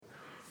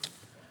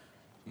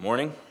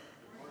Morning.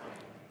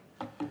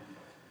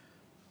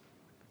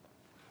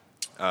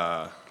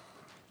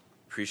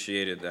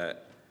 Appreciated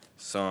that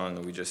song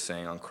that we just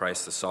sang, "On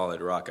Christ the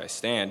Solid Rock I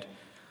Stand,"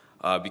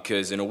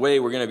 because in a way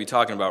we're going to be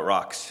talking about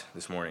rocks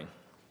this morning.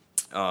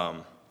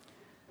 Not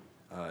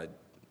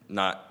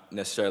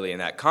necessarily in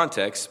that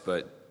context,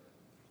 but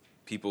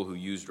people who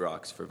used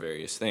rocks for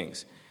various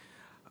things.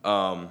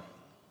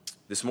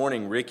 This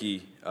morning,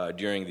 Ricky,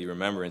 during the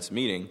remembrance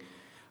meeting,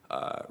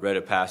 read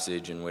a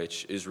passage in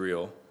which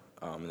Israel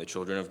and the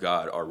children of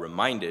God are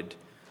reminded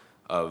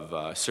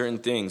of certain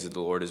things that the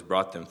Lord has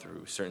brought them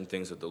through, certain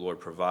things that the Lord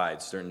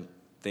provides, certain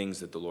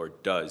things that the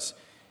Lord does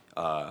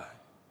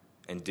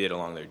and did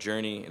along their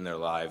journey in their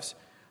lives,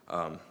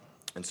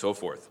 and so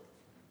forth.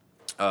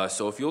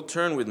 So if you'll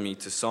turn with me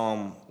to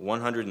Psalm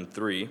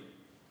 103,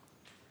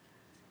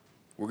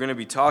 we're going to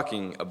be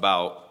talking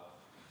about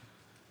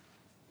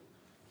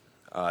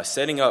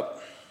setting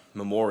up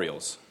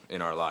memorials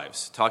in our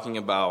lives, talking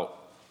about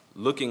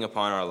looking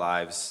upon our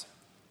lives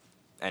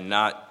and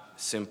not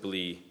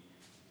simply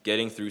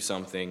getting through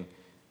something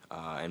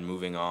and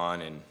moving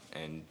on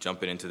and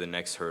jumping into the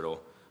next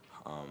hurdle,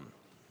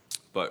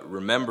 but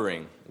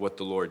remembering what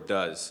the Lord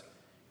does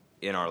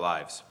in our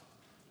lives.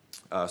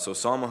 So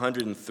Psalm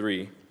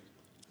 103,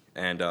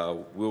 and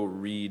we'll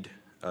read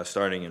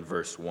starting in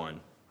verse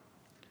 1.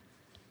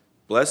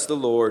 Bless the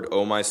Lord,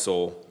 O my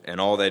soul, and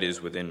all that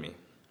is within me.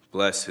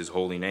 Bless his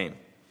holy name.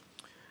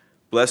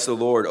 Bless the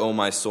Lord, O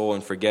my soul,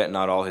 and forget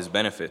not all his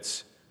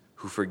benefits,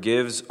 who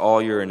forgives all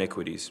your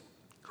iniquities,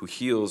 who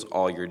heals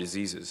all your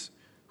diseases,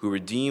 who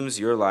redeems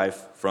your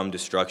life from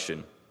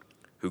destruction,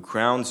 who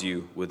crowns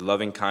you with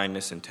loving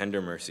kindness and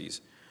tender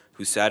mercies,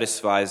 who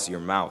satisfies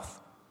your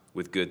mouth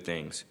with good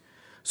things,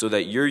 so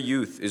that your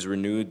youth is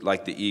renewed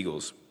like the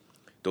eagles.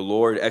 The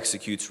Lord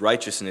executes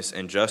righteousness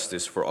and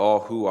justice for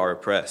all who are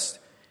oppressed.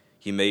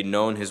 He made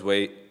known his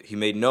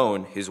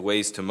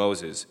ways to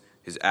Moses,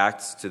 his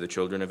acts to the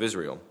children of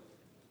Israel.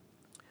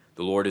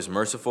 The Lord is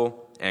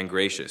merciful and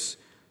gracious,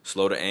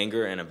 slow to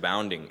anger and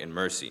abounding in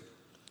mercy.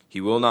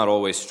 He will not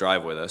always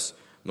strive with us,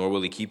 nor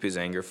will he keep his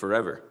anger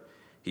forever.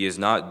 He has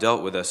not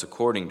dealt with us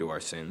according to our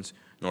sins,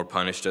 nor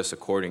punished us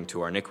according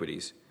to our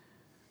iniquities.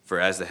 For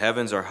as the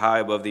heavens are high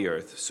above the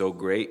earth, so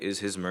great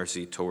is his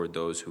mercy toward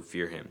those who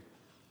fear him.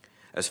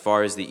 As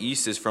far as the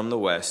east is from the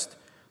west,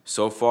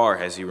 so far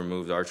has he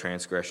removed our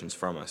transgressions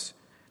from us.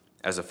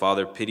 As a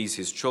father pities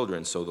his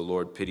children, so the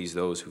Lord pities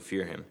those who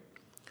fear him.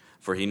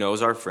 For he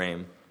knows our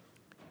frame,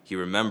 he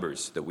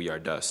remembers that we are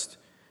dust.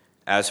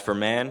 As for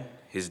man,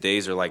 his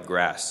days are like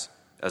grass.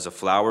 As a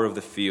flower of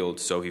the field,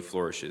 so he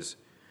flourishes.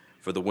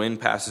 For the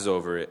wind passes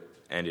over it,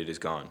 and it is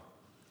gone,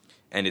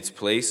 and its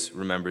place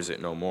remembers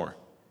it no more.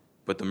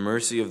 But the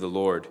mercy of the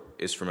Lord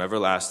is from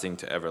everlasting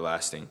to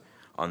everlasting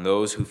on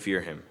those who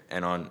fear him,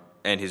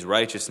 and his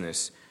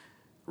righteousness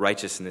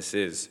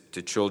is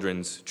to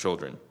children's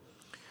children,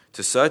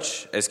 to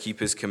such as keep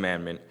his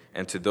commandment,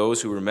 and to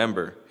those who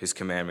remember his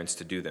commandments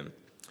to do them.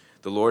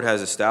 The Lord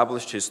has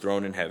established his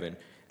throne in heaven,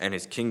 and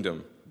his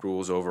kingdom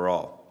rules over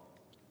all.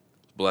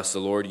 Bless the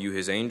Lord, you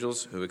his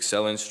angels, who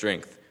excel in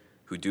strength,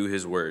 who do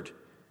his word,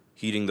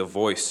 heeding the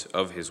voice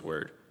of his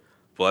word.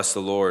 Bless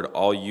the Lord,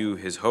 all you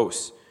his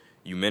hosts,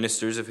 you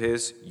ministers of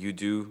his, you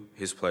do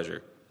his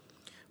pleasure.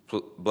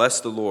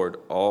 Bless the Lord,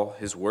 all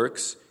his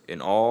works,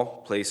 in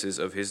all places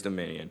of his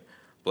dominion.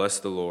 Bless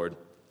the Lord,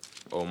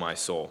 O my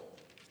soul.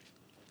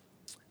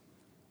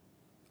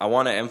 I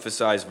want to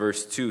emphasize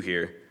verse 2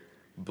 here.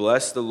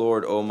 Bless the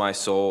Lord, O my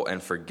soul,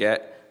 and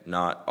forget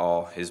not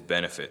all his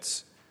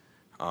benefits.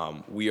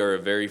 We are a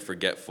very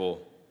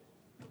forgetful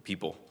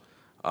people.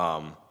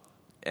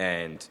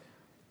 And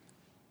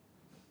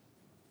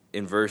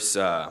in verse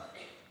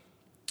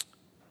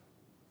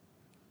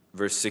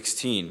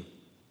 16,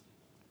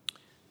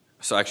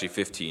 so actually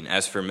 15,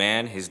 as for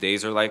man, his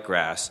days are like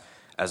grass,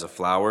 as a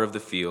flower of the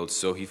field,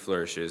 so he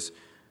flourishes.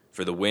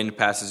 For the wind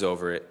passes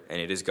over it,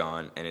 and it is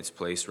gone, and its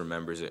place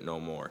remembers it no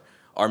more.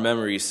 Our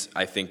memories,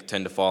 I think,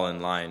 tend to fall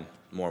in line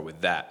more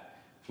with that.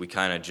 We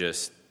kind of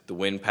just, the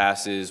wind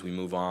passes, we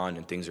move on,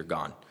 and things are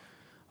gone.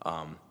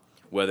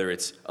 Whether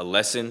it's a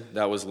lesson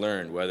that was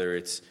learned, whether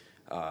it's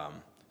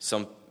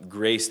some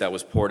grace that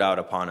was poured out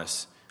upon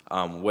us,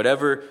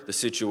 whatever the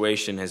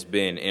situation has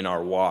been in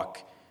our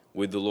walk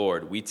with the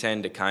Lord, we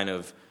tend to kind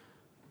of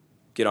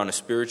get on a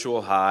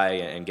spiritual high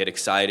and get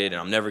excited, and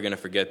I'm never going to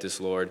forget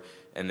this, Lord.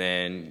 And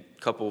then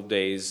a couple of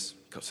days,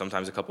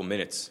 sometimes a couple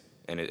minutes,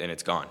 and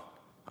it's gone.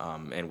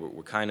 And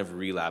we're kind of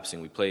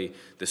relapsing. We play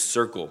this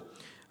circle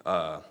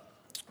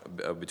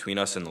between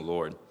us and the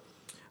Lord.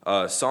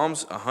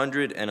 Psalms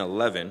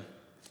 111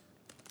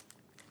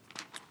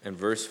 and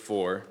verse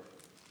 4.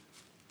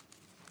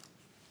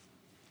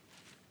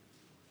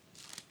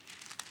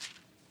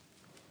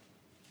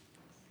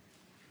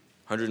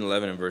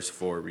 111 and verse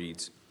 4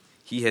 reads,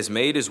 He has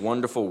made his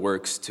wonderful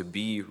works to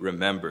be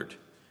remembered.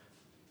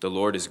 The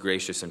Lord is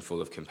gracious and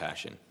full of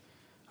compassion.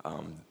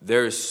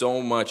 There is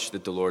so much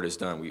that the Lord has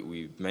done.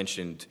 We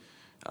mentioned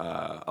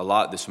a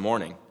lot this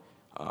morning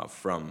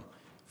from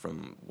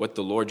what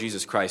the Lord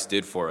Jesus Christ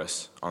did for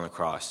us on the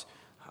cross.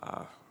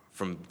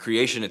 from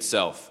creation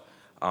itself.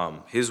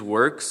 His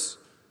works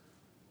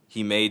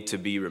he made to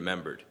be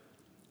remembered,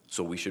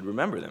 so we should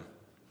remember them.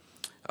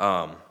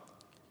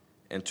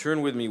 And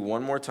turn with me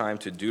one more time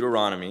to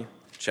Deuteronomy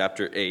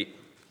chapter 8.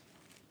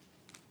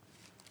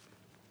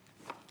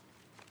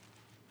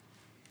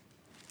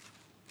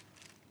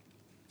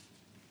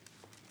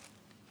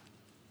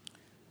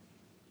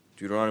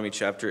 Deuteronomy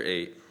chapter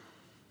 8,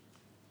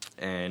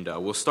 and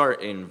we'll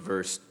start in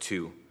verse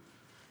 2.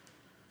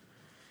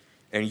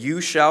 And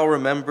you shall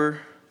remember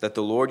that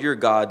the Lord your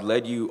God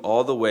led you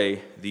all the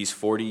way these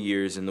 40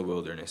 years in the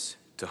wilderness,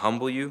 to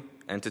humble you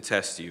and to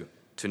test you,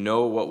 to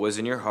know what was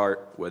in your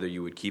heart, whether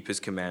you would keep his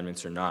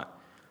commandments or not.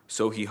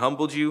 So he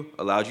humbled you,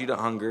 allowed you to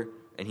hunger,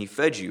 and he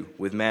fed you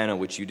with manna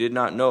which you did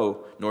not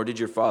know, nor did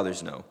your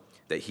fathers know,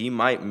 that he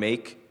might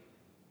make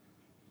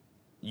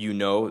you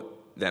know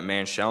that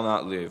man shall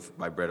not live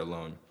by bread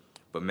alone,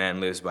 but man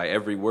lives by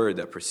every word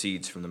that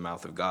proceeds from the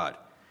mouth of God.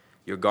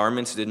 Your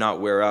garments did not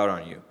wear out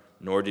on you,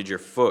 nor did your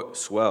foot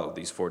swell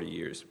these 40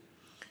 years.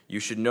 You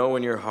should know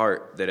in your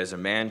heart that as a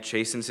man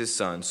chastens his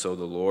son, so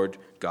the Lord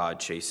God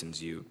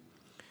chastens you.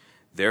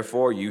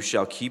 Therefore you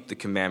shall keep the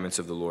commandments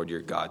of the Lord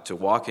your God, to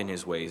walk in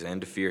his ways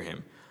and to fear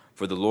him.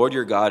 For the Lord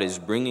your God is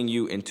bringing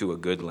you into a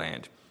good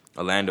land,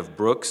 a land of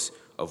brooks,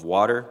 of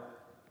water,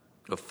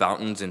 of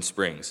fountains and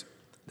springs,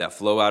 that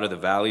flow out of the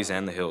valleys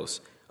and the hills,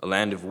 a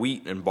land of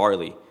wheat and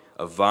barley,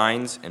 of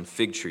vines and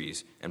fig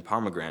trees and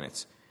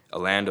pomegranates, a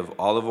land of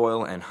olive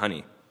oil and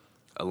honey,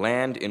 a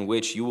land in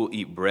which you will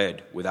eat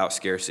bread without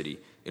scarcity,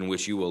 in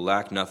which you will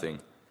lack nothing,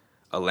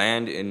 a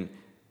land in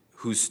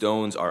whose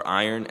stones are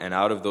iron, and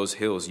out of those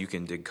hills you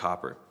can dig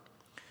copper.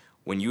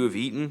 When you have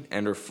eaten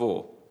and are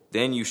full,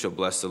 then you shall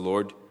bless the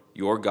Lord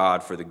your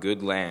God for the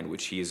good land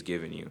which he has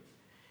given you.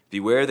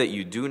 Beware that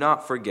you do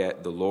not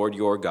forget the Lord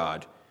your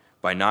God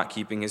by not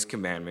keeping his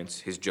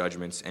commandments, his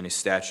judgments, and his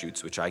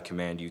statutes which I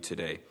command you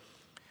today.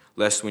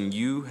 Lest when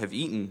you have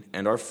eaten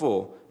and are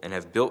full, and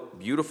have built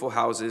beautiful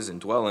houses and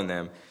dwell in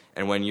them,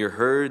 and when your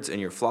herds and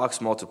your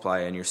flocks multiply,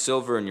 and your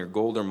silver and your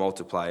gold are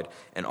multiplied,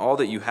 and all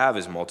that you have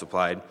is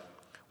multiplied,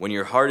 when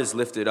your heart is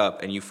lifted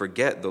up, and you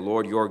forget the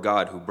Lord your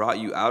God, who brought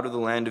you out of the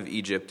land of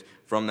Egypt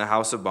from the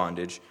house of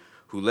bondage,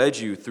 who led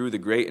you through the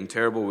great and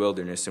terrible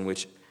wilderness, in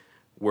which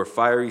were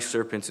fiery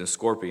serpents and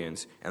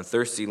scorpions, and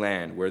thirsty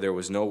land where there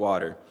was no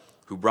water,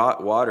 who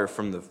brought water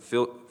from the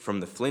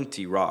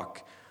flinty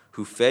rock,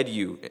 who fed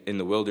you in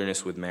the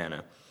wilderness with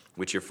manna,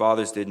 which your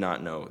fathers did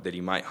not know, that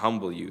he might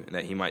humble you, and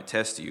that he might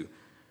test you,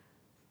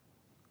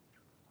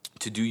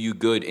 to do you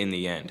good in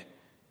the end.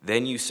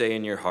 Then you say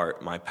in your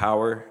heart, my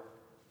power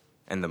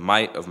and the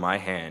might of my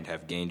hand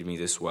have gained me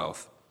this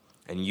wealth.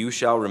 And you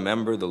shall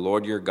remember the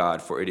Lord your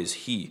God, for it is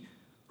he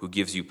who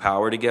gives you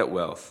power to get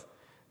wealth,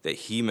 that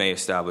he may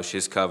establish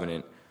his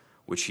covenant,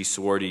 which he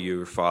swore to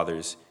your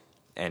fathers,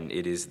 and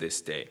it is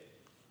this day.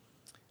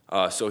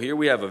 So here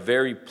we have a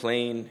very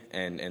plain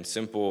and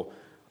simple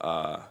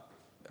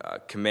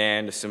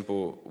command, a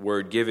simple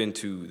word given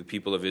to the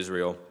people of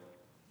Israel,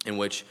 in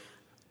which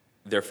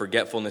their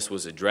forgetfulness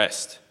was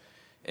addressed,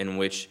 in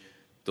which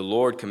the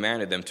Lord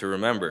commanded them to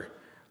remember.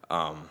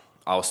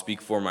 I'll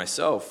speak for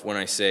myself when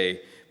I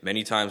say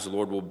many times the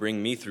Lord will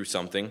bring me through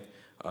something,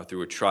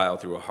 through a trial,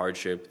 through a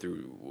hardship,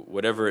 through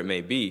whatever it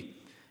may be,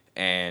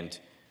 and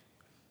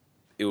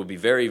it will be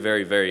very,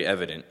 very, very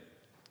evident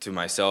to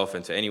myself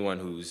and to anyone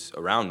who's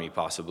around me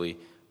possibly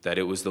that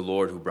it was the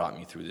Lord who brought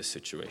me through this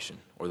situation,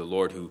 or the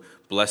Lord who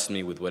blessed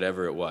me with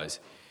whatever it was.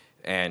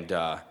 And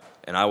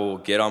I will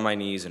get on my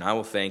knees and I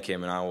will thank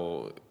him, and I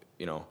will,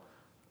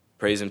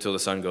 praise him till the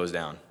sun goes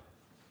down.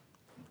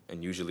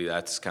 And usually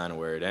that's kind of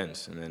where it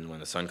ends. And then when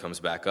the sun comes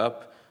back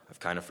up, I've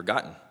kind of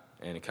forgotten,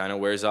 and it kind of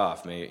wears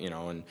off.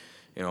 A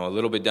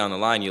little bit down the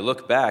line, you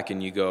look back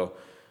and you go,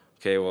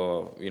 okay,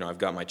 well, I've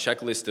got my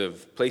checklist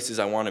of places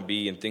I want to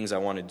be and things I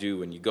want to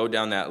do, and you go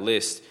down that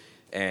list,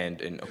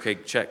 and okay,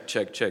 check,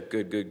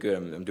 good.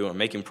 I'm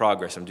making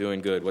progress. I'm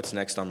doing good. What's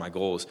next on my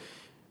goals?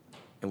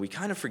 And we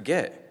kind of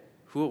forget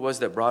who it was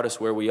that brought us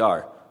where we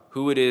are,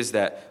 who it is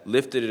that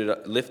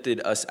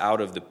lifted us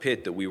out of the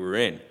pit that we were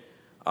in.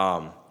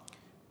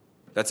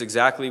 That's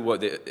exactly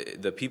what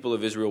the people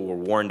of Israel were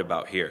warned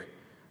about here.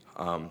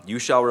 You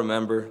shall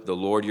remember the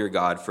Lord your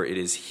God, for it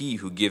is he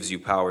who gives you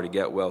power to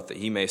get wealth, that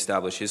he may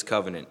establish his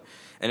covenant.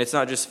 And it's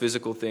not just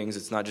physical things,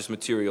 it's not just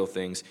material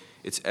things,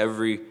 it's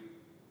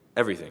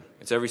everything.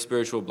 It's every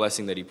spiritual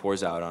blessing that he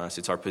pours out on us.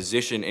 It's our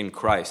position in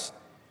Christ.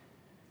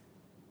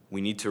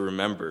 We need to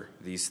remember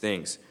these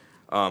things.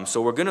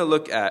 So we're going to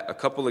look at a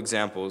couple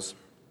examples,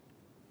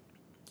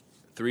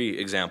 3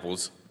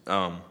 examples,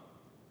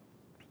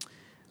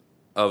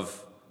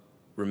 of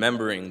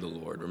remembering the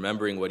Lord,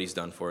 remembering what he's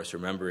done for us,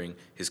 remembering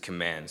his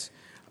commands.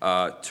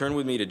 Turn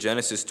with me to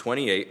Genesis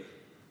 28.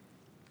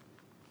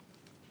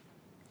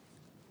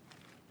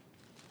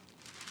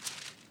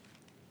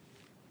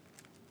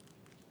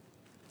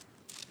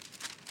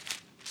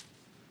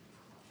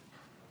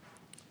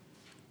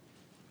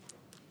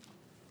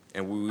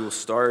 And we will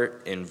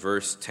start in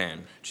verse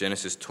 10.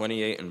 Genesis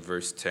 28 and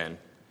verse 10.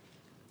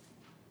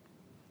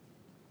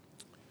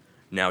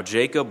 Now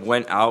Jacob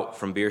went out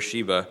from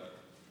Beersheba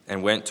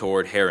and went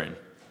toward Haran.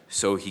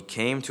 So he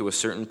came to a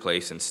certain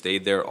place and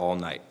stayed there all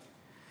night,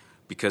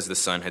 because the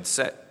sun had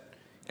set.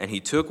 And he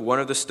took one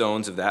of the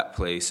stones of that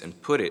place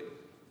and put it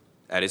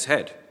at his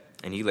head,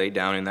 and he lay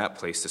down in that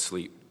place to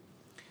sleep.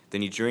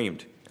 Then he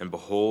dreamed, and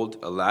behold,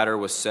 a ladder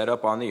was set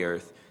up on the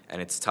earth,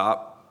 and its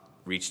top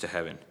reached to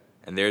heaven.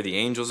 And there the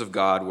angels of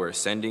God were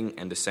ascending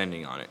and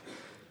descending on it.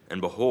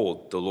 And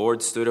behold, the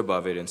Lord stood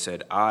above it and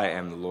said, I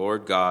am the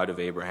Lord God of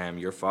Abraham,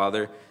 your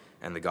father,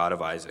 and the God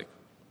of Isaac.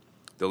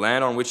 The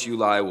land on which you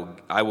lie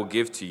I will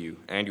give to you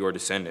and your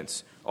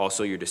descendants.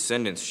 Also your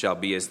descendants shall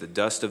be as the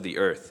dust of the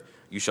earth.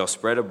 You shall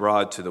spread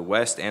abroad to the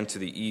west and to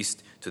the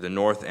east, to the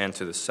north and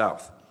to the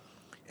south.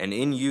 And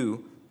in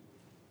you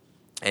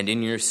and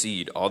in your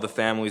seed all the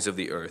families of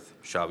the earth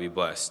shall be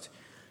blessed.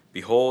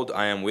 Behold,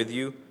 I am with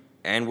you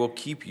and will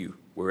keep you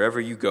wherever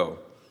you go,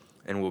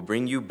 and will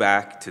bring you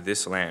back to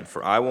this land,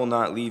 for I will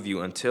not leave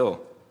you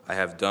until I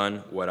have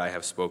done what I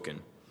have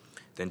spoken.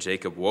 Then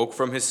Jacob woke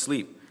from his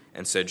sleep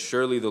and said,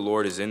 Surely the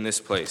Lord is in this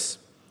place,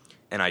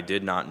 and I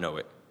did not know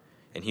it.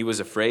 And he was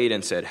afraid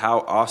and said, How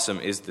awesome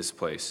is this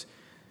place!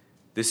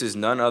 This is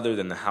none other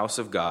than the house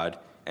of God,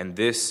 and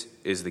this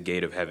is the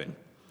gate of heaven.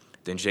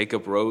 Then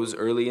Jacob rose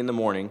early in the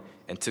morning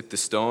and took the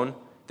stone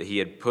that he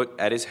had put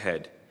at his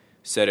head,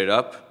 set it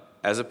up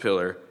as a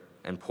pillar,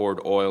 and poured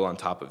oil on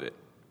top of it.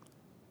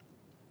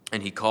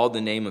 And he called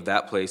the name of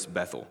that place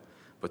Bethel,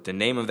 but the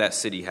name of that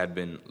city had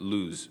been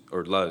Luz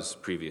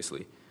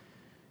previously.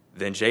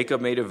 Then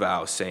Jacob made a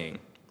vow, saying,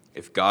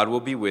 If God will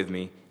be with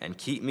me and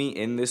keep me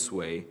in this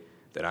way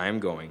that I am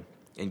going,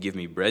 and give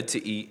me bread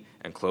to eat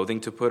and clothing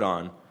to put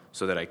on,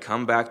 so that I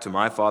come back to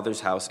my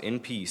father's house in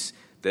peace,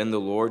 then the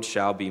Lord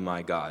shall be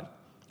my God.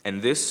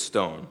 And this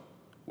stone,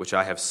 which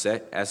I have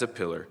set as a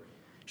pillar,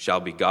 shall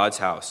be God's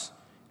house,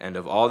 and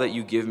of all that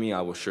you give me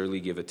I will surely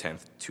give a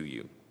tenth to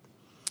you.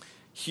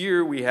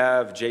 Here we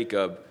have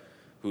Jacob,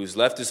 who's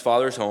left his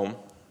father's home,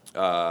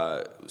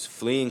 was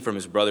fleeing from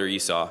his brother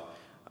Esau.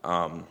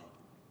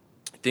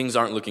 Things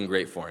aren't looking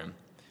great for him.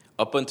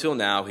 Up until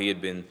now, he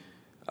had been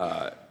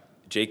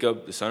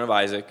Jacob, the son of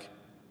Isaac,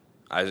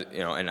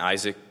 and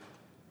Isaac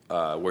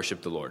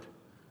worshipped the Lord,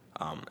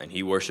 and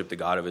he worshipped the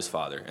God of his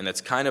father, and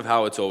that's kind of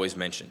how it's always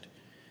mentioned.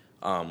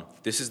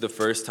 This is the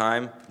first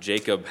time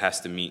Jacob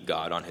has to meet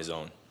God on his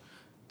own.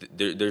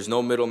 There's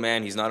no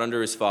middleman. He's not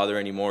under his father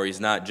anymore.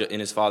 He's not in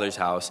his father's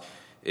house.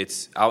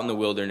 It's out in the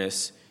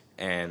wilderness,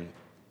 and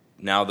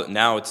now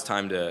it's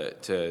time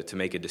to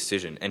make a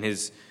decision. And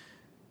his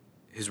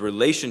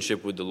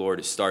relationship with the Lord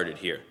has started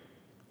here.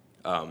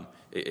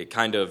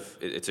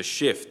 It's a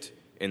shift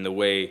in the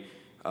way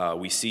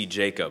we see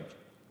Jacob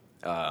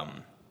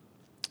and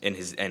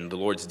the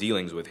Lord's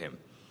dealings with him.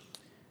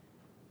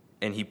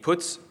 And he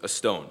puts a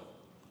stone.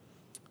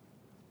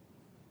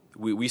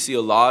 We see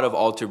a lot of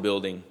altar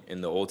building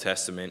in the Old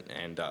Testament,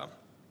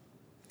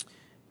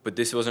 but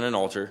this wasn't an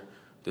altar.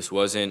 This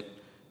wasn't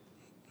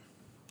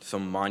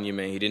some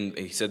monument.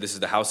 He said this is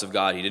the house of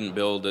God. He didn't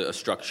build a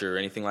structure or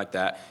anything like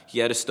that. He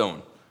had a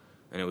stone,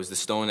 and it was the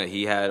stone that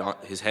he had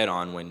his head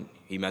on when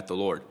he met the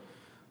Lord.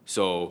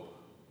 So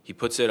he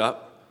puts it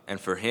up, and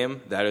for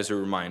him, that is a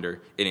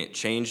reminder, and it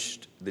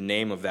changed the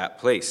name of that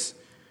place.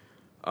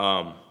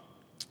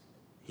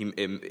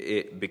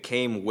 It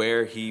became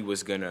where he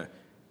was going to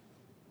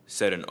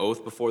set an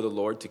oath before the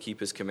Lord to keep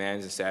his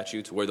commands and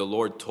statutes, where the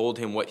Lord told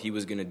him what he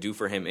was going to do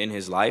for him in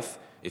his life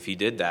if he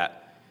did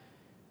that.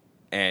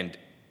 And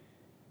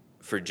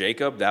for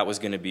Jacob, that was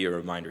going to be a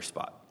reminder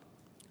spot.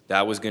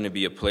 That was going to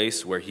be a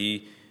place where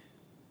he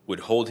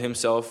would hold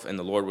himself and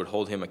the Lord would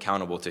hold him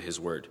accountable to his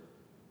word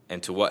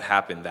and to what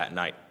happened that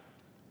night.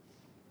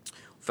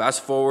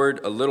 Fast forward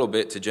a little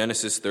bit to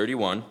Genesis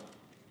 31.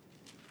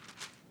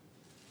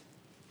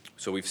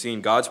 So we've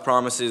seen God's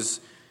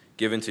promises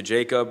given to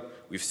Jacob.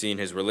 We've seen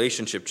his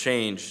relationship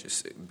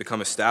change,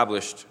 become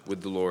established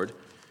with the Lord.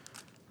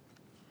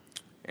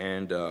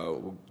 And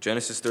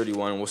Genesis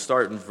 31, we'll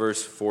start in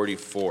verse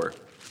 44.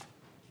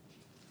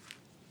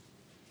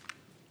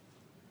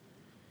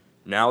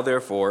 Now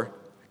therefore,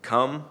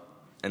 come,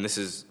 and this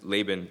is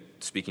Laban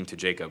speaking to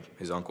Jacob,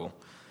 his uncle.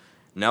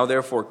 Now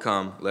therefore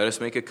come, let us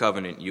make a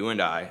covenant, you and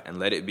I, and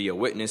let it be a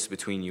witness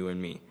between you and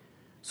me.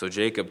 So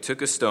Jacob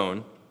took a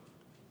stone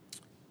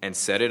and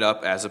set it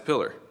up as a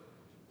pillar.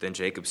 Then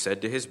Jacob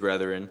said to his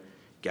brethren,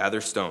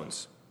 Gather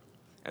stones.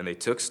 And they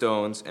took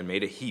stones and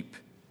made a heap,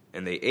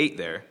 and they ate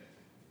there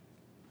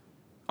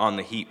on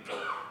the heap.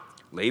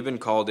 Laban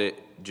called it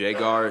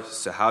Jegar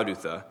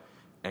Sahadutha,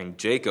 and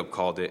Jacob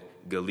called it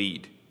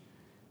Gilead.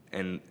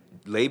 And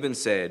Laban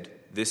said,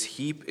 This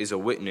heap is a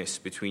witness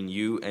between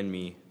you and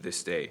me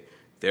this day.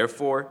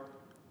 Therefore,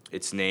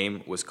 its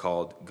name was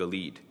called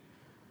Gilead.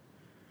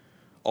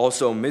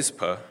 Also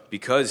Mizpah,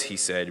 because he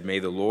said, May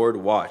the Lord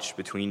watch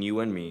between you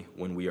and me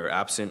when we are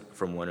absent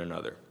from one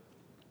another.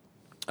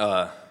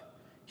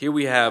 Here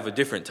we have a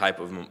different type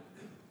of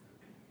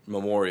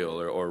memorial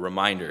or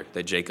reminder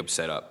that Jacob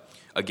set up.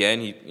 Again,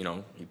 he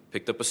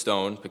picked up a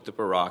stone, picked up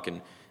a rock,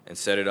 and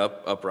set it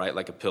up upright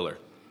like a pillar.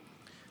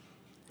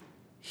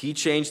 he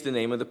changed the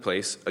name of the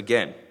place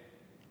again.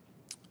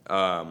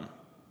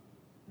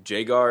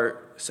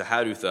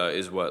 Jagar-Sahadutha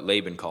is what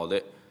Laban called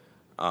it.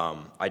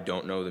 I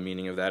don't know the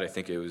meaning of that. I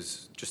think it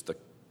was just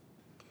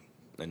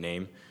a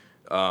name.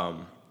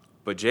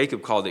 But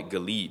Jacob called it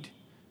Gilead,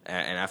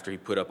 and after he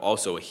put up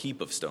also a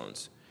heap of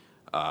stones.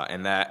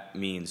 And that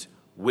means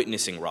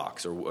witnessing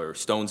rocks or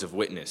stones of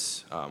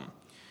witness.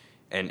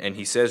 And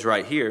he says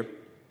right here,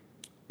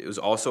 it was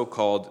also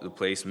called the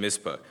place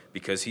Mizpah,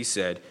 because he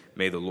said,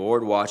 "May the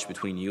Lord watch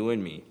between you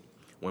and me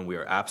when we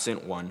are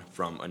absent one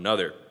from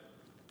another."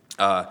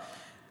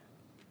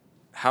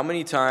 How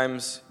many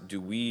times do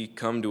we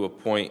come to a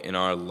point in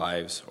our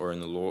lives or in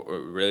the Lord, or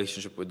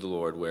relationship with the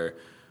Lord where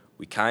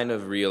we kind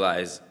of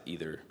realize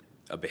either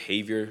a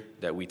behavior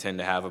that we tend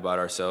to have about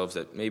ourselves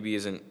that maybe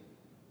isn't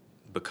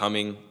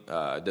becoming,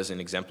 doesn't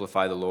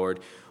exemplify the Lord,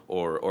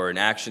 or an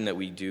action that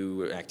we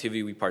do, an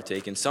activity we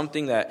partake in,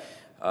 something that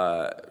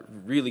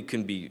really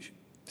can be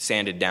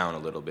sanded down a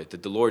little bit,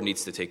 that the Lord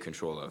needs to take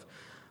control of.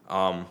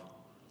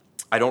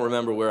 I don't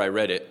remember where I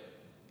read it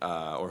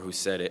or who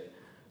said it,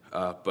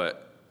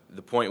 but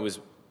the point was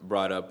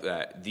brought up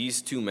that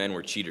these two men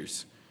were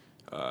cheaters.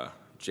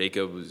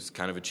 Jacob was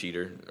kind of a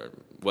cheater, or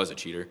was a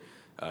cheater.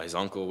 His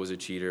uncle was a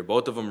cheater.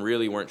 Both of them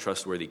really weren't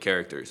trustworthy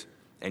characters.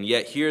 And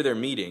yet here they're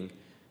meeting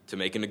to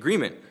make an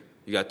agreement.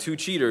 You got two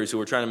cheaters who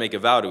are trying to make a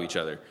vow to each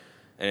other.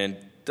 And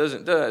it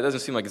doesn't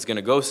seem like it's going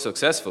to go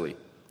successfully.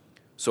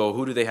 So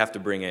who do they have to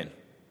bring in?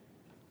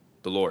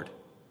 The Lord.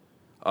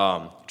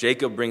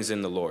 Jacob brings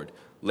in the Lord.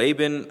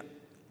 Laban,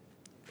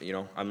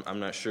 I'm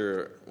not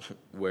sure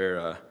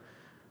where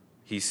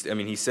he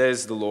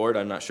says the Lord.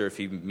 I'm not sure if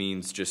he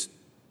means just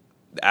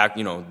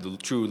the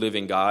true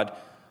living God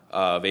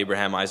of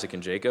Abraham, Isaac,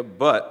 and Jacob,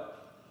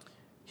 but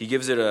he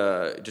gives it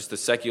just a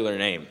secular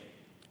name.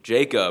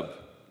 Jacob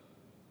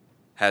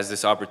has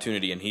this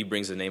opportunity, and he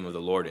brings the name of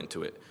the Lord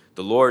into it.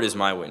 The Lord is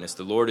my witness.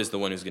 The Lord is the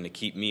one who's going to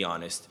keep me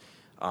honest.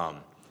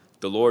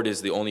 The Lord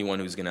is the only one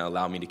who's going to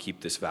allow me to keep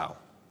this vow.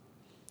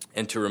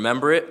 And to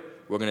remember it,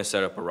 we're going to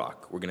set up a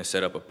rock. We're going to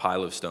set up a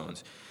pile of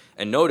stones.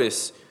 And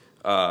notice,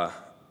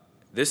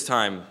 this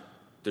time,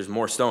 there's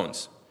more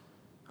stones.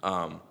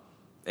 And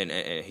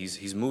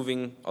he's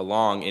moving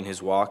along in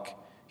his walk.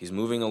 He's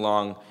moving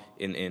along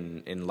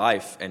in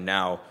life, and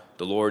now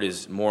the Lord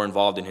is more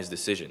involved in his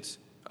decisions.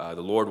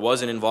 The Lord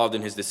wasn't involved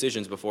in his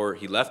decisions before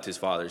he left his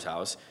father's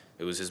house.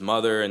 It was his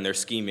mother and their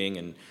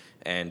scheming,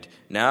 and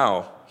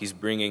now he's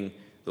bringing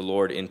the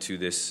Lord into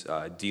this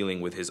dealing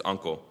with his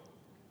uncle.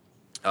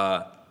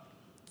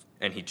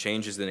 And he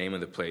changes the name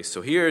of the place.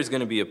 So here is going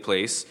to be a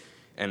place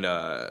and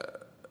a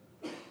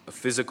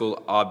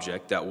physical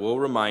object that will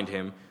remind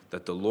him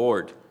that the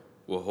Lord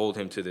will hold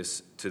him to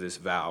this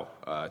vow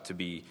to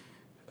be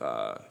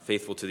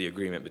faithful to the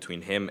agreement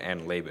between him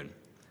and Laban.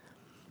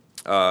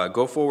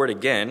 Go forward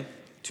again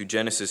to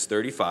Genesis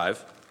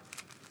 35.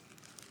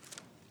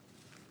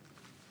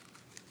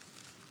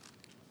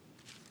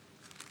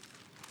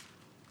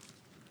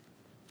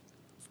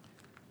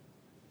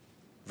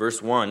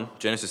 Verse 1,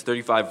 Genesis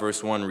 35,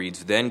 verse 1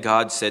 reads, "Then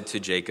God said to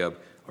Jacob,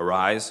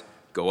 'Arise,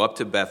 go up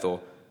to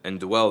Bethel, and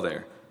dwell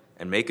there,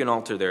 and make an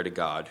altar there to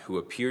God, who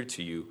appeared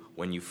to you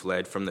when you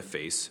fled from the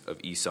face of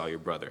Esau your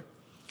brother.'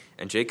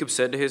 And Jacob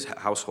said to his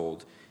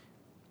household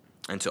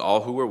and to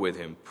all who were with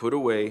him, 'Put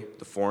away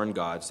the foreign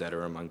gods that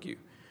are among you.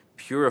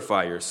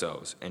 Purify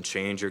yourselves and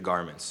change your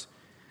garments.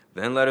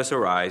 Then let us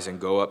arise and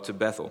go up to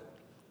Bethel,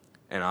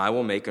 and I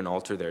will make an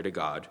altar there to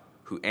God,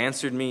 who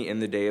answered me in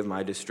the day of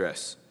my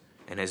distress,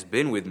 and has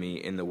been with me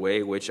in the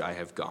way which I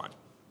have gone.'"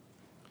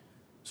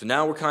 So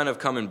now we're kind of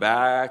coming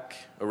back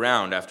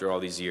around after all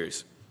these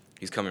years.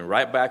 He's coming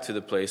right back to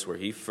the place where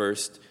he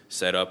first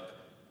set up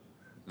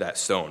that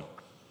stone,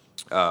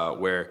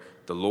 where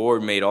the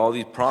Lord made all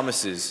these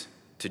promises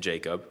to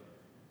Jacob,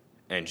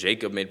 and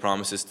Jacob made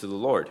promises to the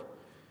Lord.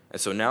 And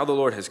so now the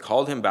Lord has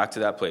called him back to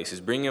that place. He's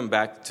bringing him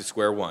back to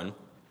square one.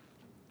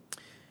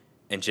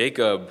 And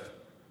Jacob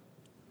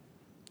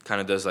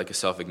kind of does like a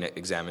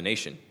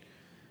self-examination.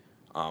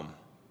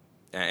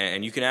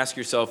 And you can ask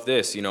yourself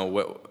this,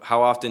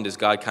 how often does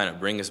God kind of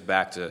bring us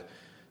back to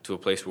a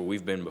place where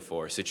we've been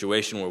before, a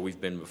situation where we've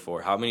been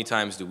before? How many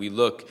times do we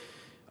look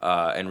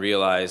and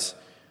realize,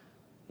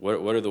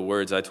 what are the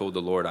words I told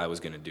the Lord I was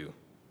going to do?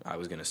 I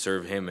was going to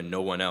serve him and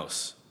no one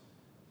else.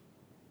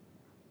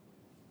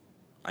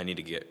 I need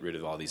to get rid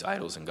of all these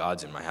idols and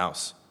gods in my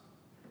house.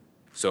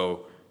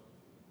 So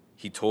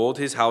he told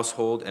his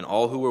household and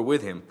all who were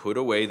with him, "Put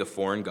away the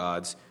foreign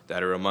gods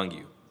that are among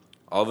you."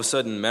 All of a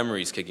sudden,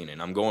 memory's kicking in.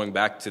 I'm going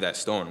back to that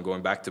stone. I'm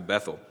going back to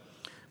Bethel.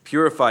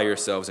 "Purify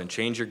yourselves and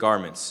change your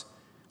garments.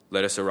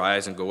 Let us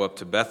arise and go up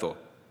to Bethel.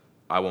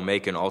 I will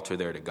make an altar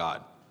there to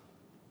God,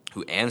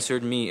 who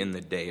answered me in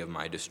the day of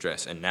my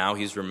distress." And now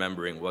he's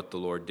remembering what the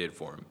Lord did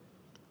for him.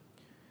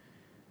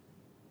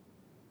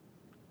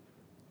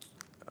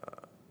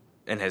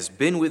 "And has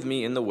been with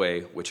me in the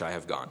way which I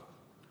have gone."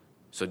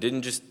 So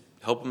didn't just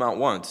help him out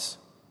once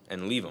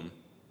and leave him.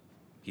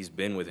 He's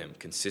been with him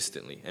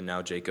consistently. And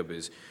now Jacob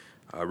is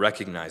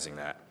recognizing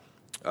that.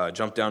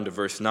 Jump down to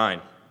verse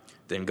 9.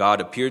 Then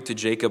God appeared to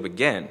Jacob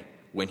again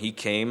when he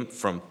came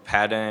from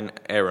Paddan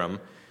Aram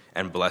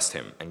and blessed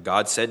him. And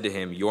God said to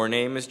him, "Your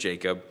name is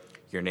Jacob.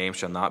 Your name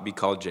shall not be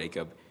called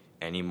Jacob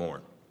any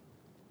more,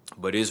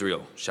 but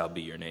Israel shall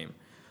be your name."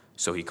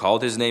 So he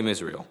called his name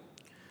Israel.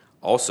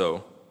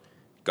 Also,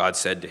 God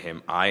said to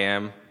him, "I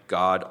am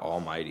God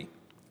Almighty.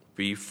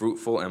 Be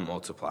fruitful and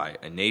multiply.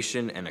 A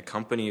nation and a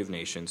company of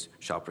nations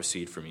shall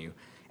proceed from you,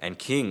 and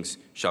kings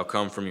shall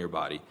come from your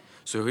body."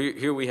 So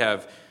here we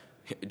have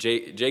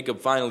Jacob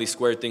finally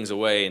squared things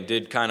away and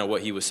did kind of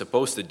what he was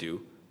supposed to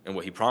do and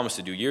what he promised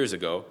to do years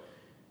ago.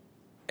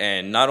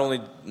 And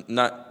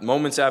not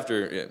moments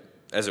after,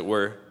 as it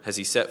were, has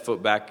he set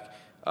foot back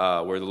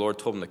where the Lord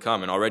told him to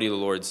come. And already the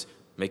Lord's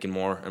making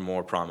more and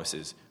more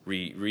promises,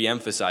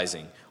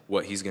 re-emphasizing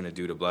what he's going to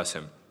do to bless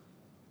him.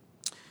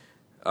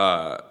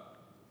 The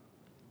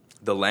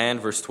land,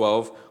 verse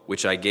 12,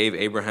 which I gave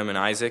Abraham and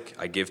Isaac,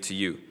 I give to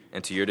you,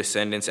 and to your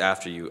descendants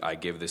after you I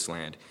give this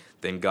land.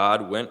 Then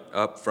God went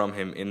up from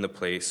him in the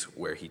place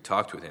where he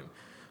talked with him.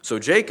 So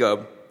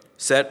Jacob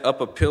set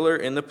up a pillar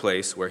in the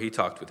place where he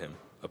talked with him,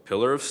 a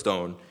pillar of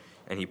stone,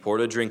 and he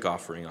poured a drink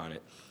offering on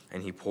it,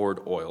 and he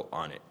poured oil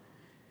on it.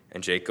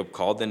 And Jacob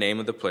called the name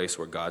of the place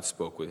where God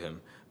spoke with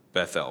him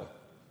Bethel.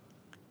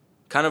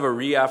 Kind of a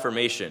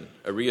reaffirmation,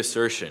 a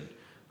reassertion.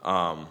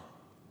 I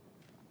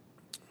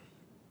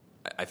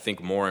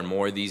think more and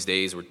more these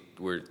days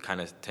we're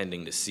kind of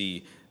tending to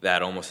see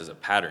that almost as a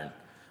pattern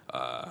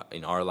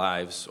in our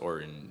lives or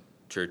in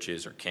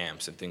churches or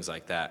camps and things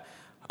like that.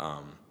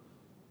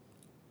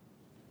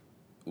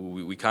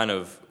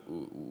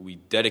 We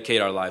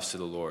dedicate our lives to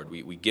the Lord.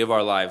 We give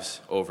our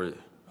lives over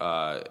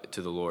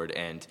to the Lord,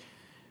 and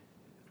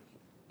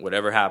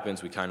whatever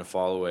happens, we kind of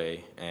fall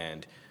away.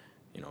 And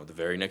the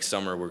very next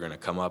summer, we're going to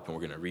come up and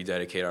we're going to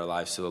rededicate our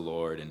lives to the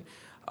Lord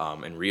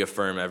and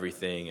reaffirm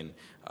everything. And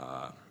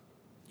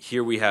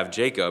here we have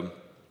Jacob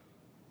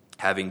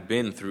having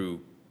been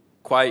through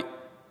quite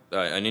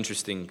an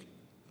interesting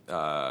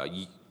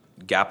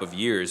gap of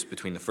years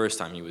between the first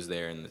time he was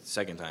there and the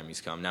second time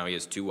he's come. Now he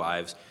has 2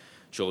 wives,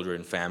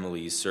 children,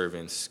 families,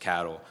 servants,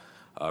 cattle,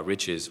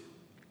 riches.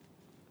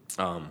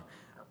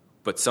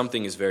 But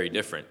something is very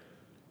different.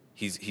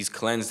 He's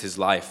cleansed his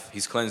life.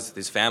 He's cleansed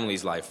his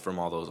family's life from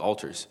all those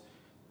altars.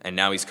 And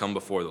now he's come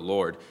before the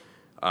Lord.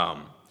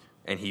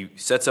 And he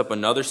sets up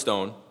another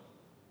stone,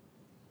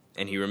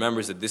 and he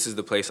remembers that this is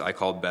the place I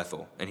called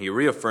Bethel. And he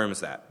reaffirms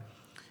that.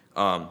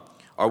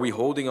 Are we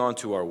holding on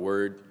to our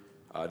word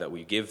that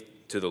we give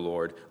to the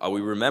Lord? Are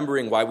we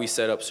remembering why we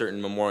set up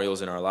certain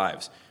memorials in our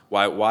lives?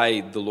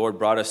 Why the Lord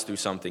brought us through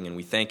something, and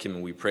we thank him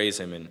and we praise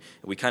him, and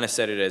we kind of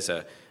set it as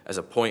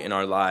a point in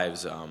our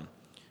lives.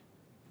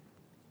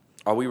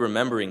 Are we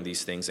remembering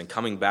these things and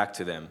coming back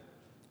to them?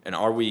 And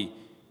are we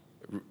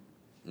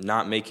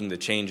not making the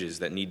changes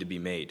that need to be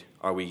made?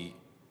 Are we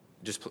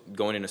just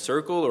going in a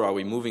circle, or are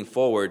we moving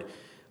forward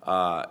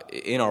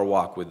in our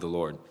walk with the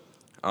Lord?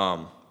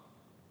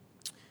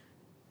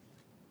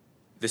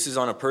 This is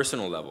on a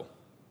personal level.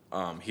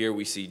 Here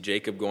we see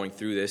Jacob going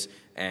through this,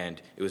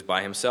 and it was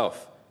by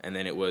himself. And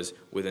then it was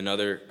with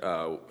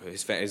another,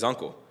 his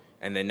uncle.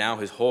 And then now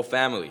his whole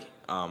family.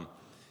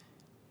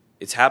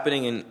 It's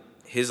happening in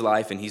his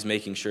life, and he's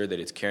making sure that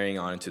it's carrying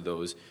on to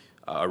those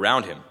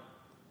around him.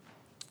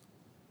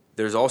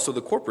 There's also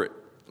the corporate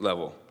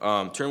level.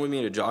 Turn with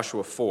me to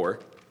Joshua 4.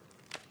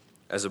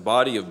 As a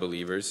body of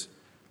believers,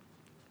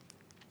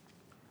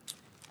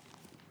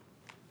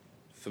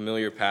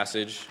 familiar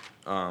passage.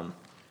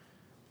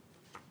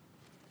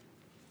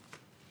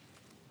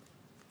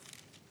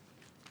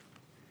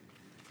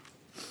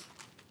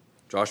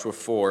 Joshua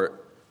 4,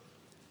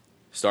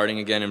 starting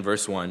again in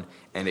verse 1,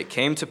 "And it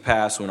came to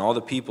pass when all the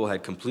people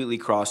had completely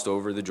crossed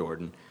over the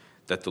Jordan,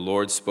 that the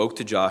Lord spoke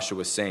to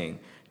Joshua, saying,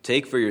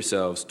 Take for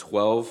yourselves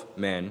 12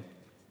 men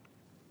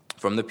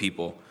from the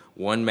people,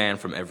 1 man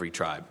from every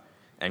tribe,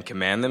 and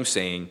command them,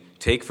 saying,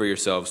 Take for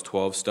yourselves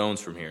 12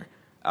 stones from here,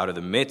 out of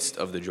the midst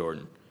of the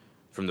Jordan,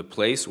 from the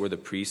place where the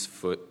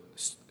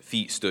priest's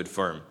feet stood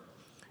firm.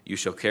 You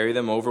shall carry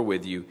them over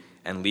with you,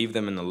 and leave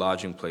them in the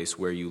lodging place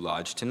where you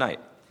lodge tonight."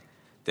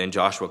 Then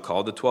Joshua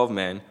called the 12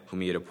 men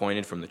whom he had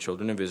appointed from the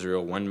children of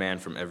Israel, 1 man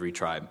from every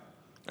tribe.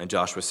 And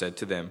Joshua said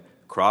to them,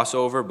 "Cross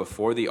over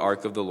before the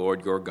ark of the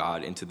Lord your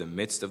God into the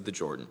midst of the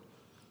Jordan.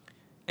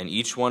 And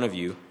each one of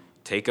you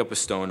take up a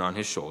stone on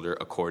his shoulder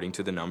according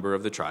to the number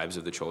of the tribes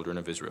of the children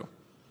of Israel.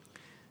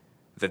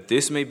 That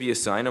this may be a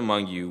sign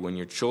among you when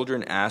your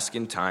children ask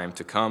in time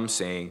to come,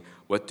 saying,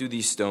 What do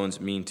these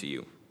stones mean to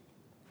you?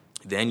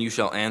 Then you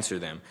shall answer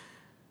them,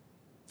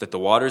 that the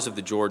waters of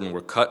the Jordan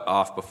were cut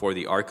off before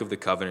the ark of the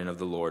covenant of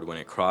the Lord when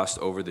it crossed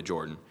over the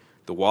Jordan.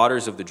 The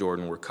waters of the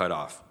Jordan were cut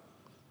off.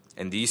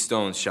 And these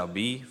stones shall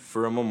be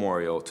for a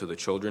memorial to the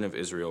children of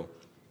Israel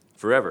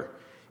forever."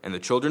 And the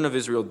children of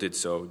Israel did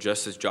so,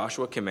 just as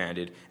Joshua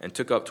commanded, and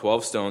took up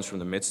 12 stones from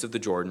the midst of the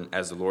Jordan,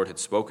 as the Lord had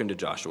spoken to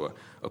Joshua,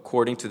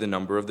 according to the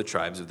number of the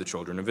tribes of the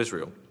children of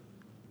Israel,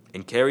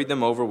 and carried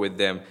them over with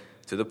them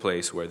to the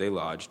place where they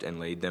lodged, and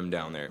laid them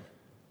down there.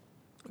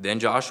 Then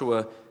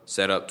Joshua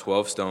set up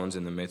 12 stones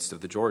in the midst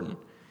of the Jordan,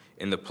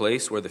 in the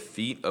place where the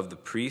feet of the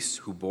priests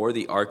who bore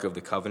the Ark of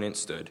the Covenant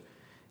stood,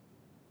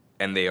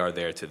 and they are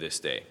there to this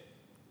day.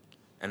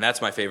 And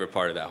that's my favorite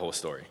part of that whole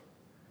story.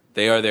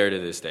 They are there to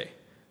this day.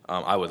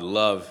 I would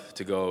love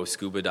to go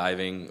scuba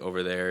diving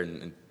over there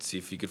and see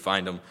if you could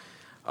find them.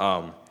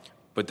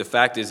 But the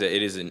fact is that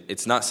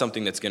it's not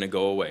something that's going to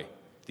go away.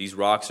 These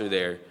rocks are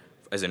there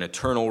as an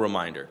eternal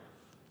reminder.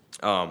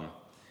 And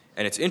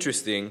it's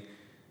interesting,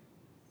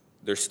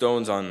 there's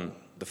stones on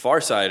the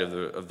far side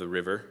of the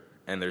river,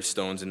 and there's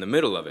stones in the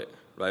middle of it,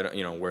 right?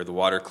 Where the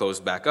water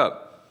closed back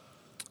up.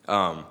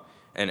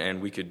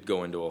 And we could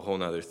go into a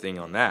whole other thing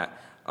on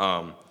that.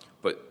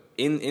 But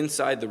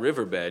inside the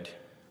riverbed,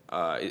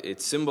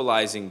 it's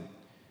symbolizing,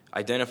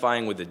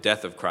 identifying with the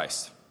death of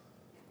Christ.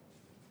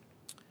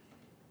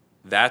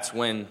 That's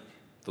when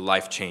the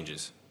life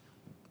changes,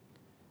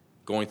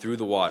 going through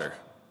the water.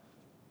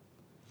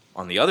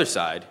 On the other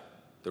side,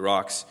 the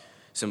rocks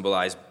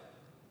symbolize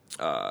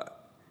a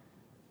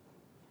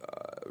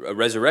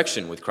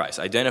resurrection with Christ,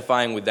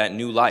 identifying with that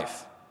new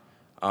life.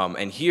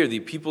 And here, the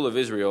people of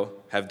Israel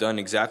have done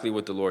exactly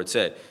what the Lord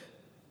said.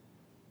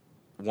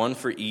 One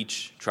for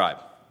each tribe.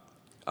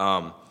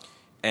 And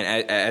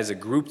as a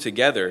group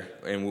together,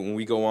 and when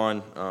we go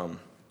on,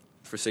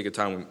 for sake of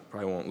time, we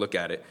probably won't look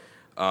at it,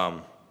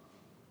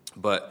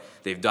 but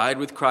they've died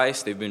with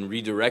Christ, they've been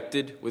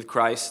redirected with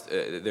Christ,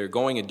 they're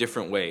going a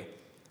different way.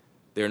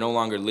 They're no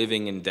longer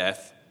living in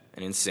death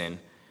and in sin.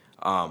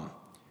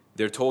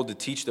 They're told to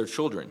teach their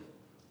children.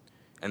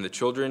 And the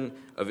children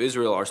of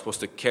Israel are supposed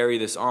to carry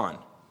this on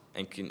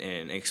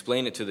and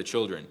explain it to the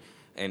children.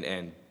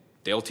 And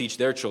they'll teach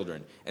their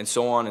children, and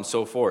so on and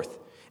so forth.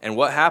 And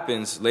what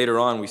happens later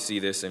on, we see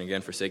this, and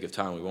again, for sake of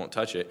time, we won't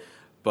touch it,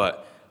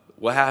 but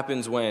what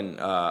happens when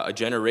a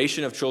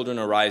generation of children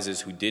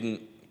arises who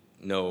didn't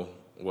know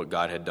what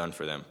God had done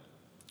for them?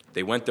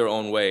 They went their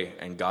own way,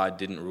 and God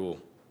didn't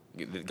rule.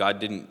 God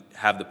didn't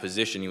have the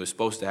position he was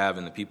supposed to have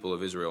in the people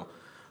of Israel.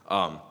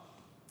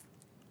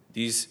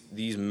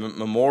 These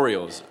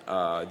memorials,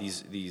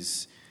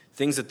 these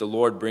things that the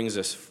Lord brings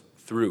us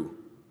through,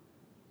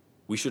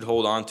 we should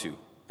hold on to,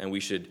 and we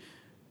should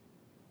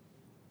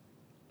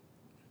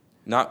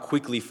not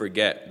quickly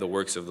forget the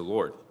works of the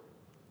Lord.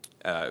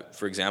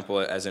 For example,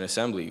 as an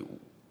assembly,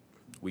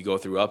 we go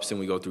through ups and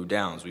we go through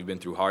downs. We've been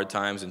through hard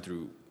times and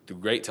through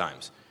great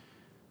times.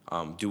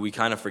 Do we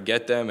kind of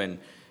forget them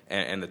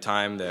and the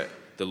time that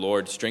the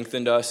Lord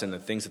strengthened us and the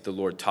things that the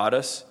Lord taught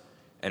us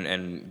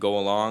and go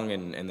along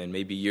and then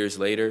maybe years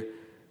later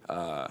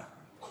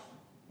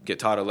get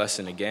taught a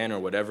lesson again or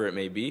whatever it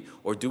may be?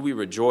 Or do we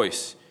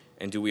rejoice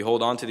and do we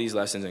hold on to these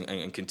lessons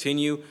and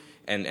continue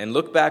and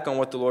look back on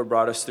what the Lord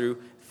brought us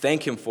through,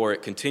 thank him for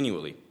it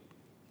continually?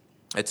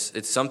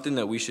 It's something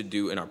that we should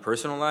do in our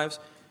personal lives.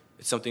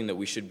 It's something that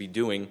we should be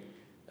doing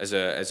as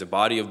a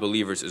body of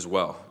believers as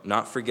well,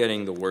 not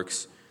forgetting the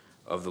works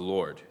of the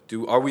Lord.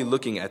 Are we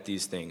looking at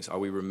these things? Are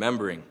we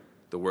remembering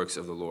the works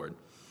of the Lord?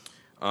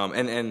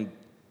 And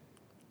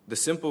the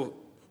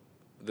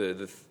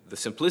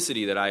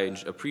simplicity that I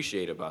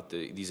appreciate about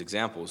these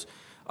examples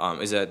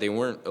is that they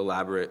weren't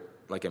elaborate,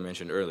 like I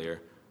mentioned earlier,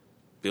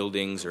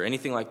 buildings or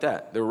anything like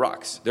that. They're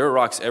rocks. There are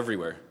rocks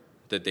everywhere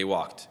that they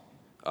walked.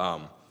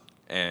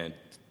 And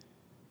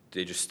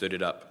they just stood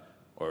it up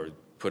or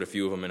put a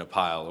few of them in a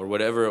pile or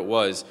whatever it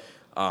was.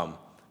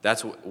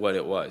 That's what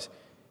it was.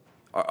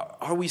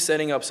 Are we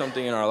setting up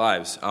something in our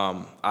lives?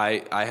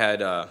 I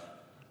had a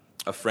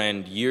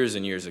friend years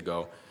and years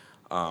ago,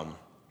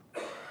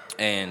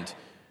 and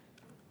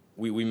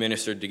we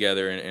ministered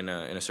together in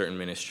a certain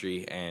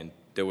ministry, and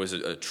there was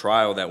a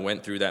trial that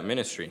went through that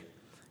ministry.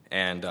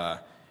 And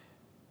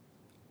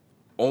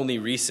only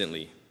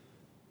recently,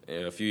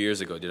 a few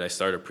years ago, did I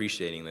start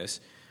appreciating this.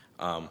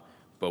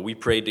 But we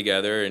prayed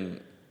together,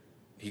 and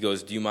he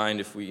goes, do you mind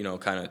if we,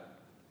 kind of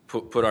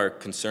put our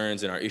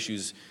concerns and our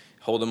issues,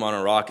 hold them on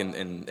a rock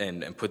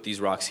and put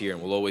these rocks here,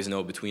 and we'll always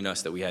know between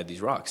us that we had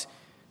these rocks.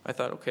 I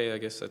thought, okay, I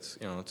guess that's,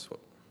 it's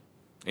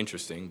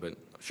interesting, but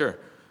sure.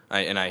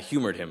 I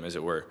humored him, as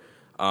it were.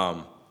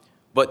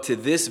 But to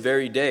this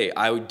very day,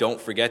 I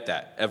don't forget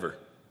that, ever.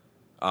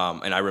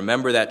 And I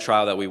remember that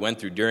trial that we went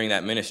through during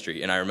that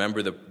ministry, and I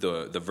remember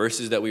the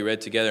verses that we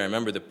read together. I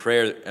remember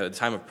the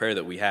time of prayer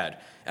that we had.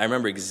 I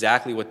remember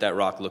exactly what that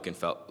rock looked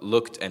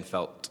and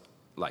felt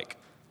like.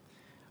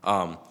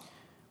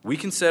 We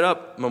can set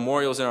up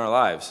memorials in our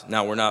lives.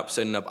 Now, we're not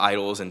setting up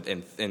idols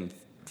and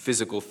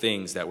physical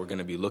things that we're going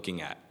to be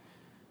looking at.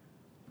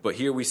 But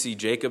here we see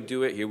Jacob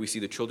do it. Here we see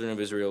the children of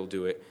Israel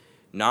do it,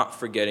 not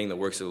forgetting the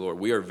works of the Lord.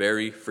 We are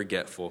very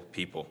forgetful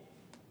people.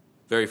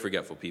 Very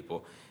forgetful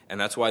people. And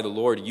that's why the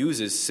Lord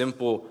uses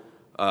simple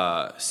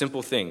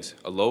things,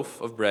 a loaf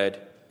of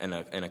bread and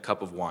a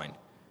cup of wine.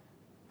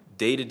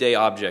 Day-to-day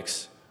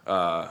objects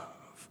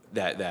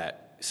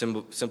that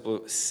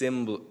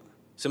symbolize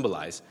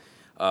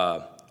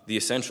the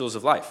essentials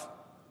of life,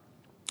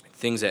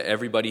 things that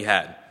everybody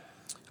had.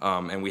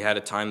 And we had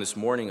a time this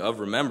morning of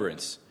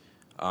remembrance.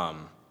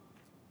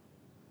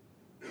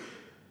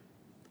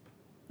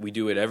 We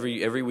do it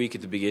every week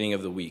at the beginning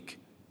of the week.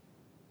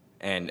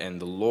 And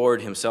the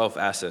Lord himself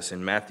asks us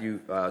in Matthew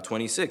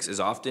 26,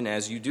 as often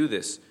as you do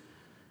this,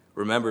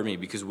 remember me,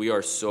 because we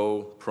are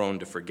so prone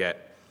to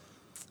forget.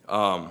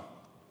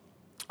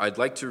 I'd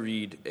like to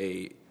read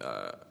a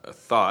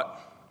thought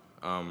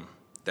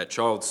that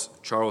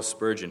Charles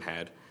Spurgeon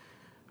had.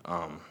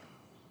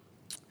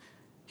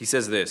 He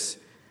says this: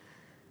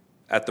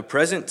 "At the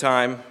present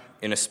time,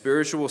 in a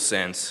spiritual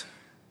sense,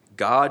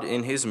 God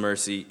in his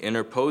mercy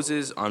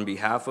interposes on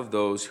behalf of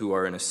those who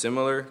are in a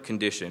similar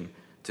condition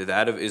to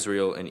that of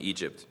Israel and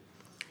Egypt.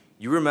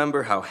 You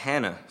remember how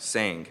Hannah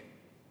sang,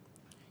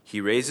 'He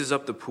raises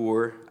up the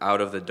poor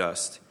out of the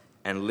dust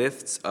and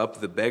lifts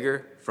up the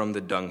beggar from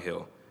the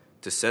dunghill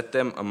to set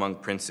them among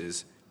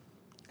princes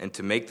and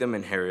to make them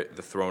inherit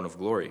the throne of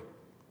glory.'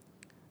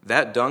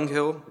 That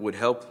dunghill would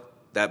help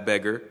that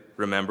beggar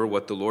remember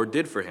what the Lord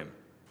did for him.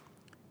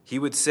 He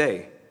would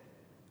say,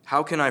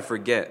 'How can I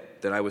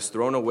forget that I was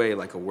thrown away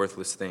like a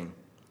worthless thing?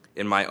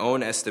 In my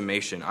own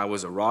estimation, I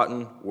was a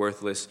rotten,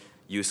 worthless,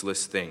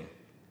 useless thing,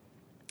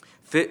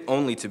 fit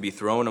only to be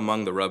thrown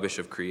among the rubbish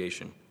of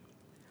creation.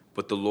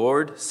 But the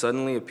Lord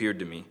suddenly appeared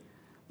to me,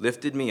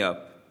 lifted me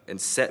up, and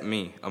set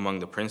me among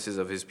the princes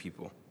of his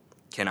people.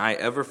 Can I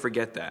ever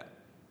forget that?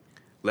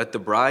 Let the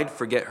bride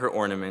forget her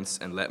ornaments,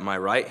 and let my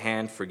right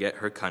hand forget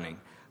her cunning,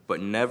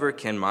 but never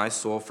can my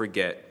soul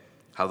forget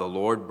how the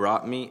Lord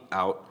brought me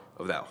out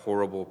of that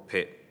horrible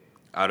pit,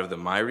 out of the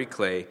miry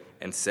clay,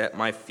 and set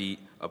my feet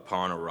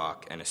upon a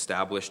rock, and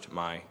established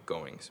my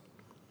goings.'"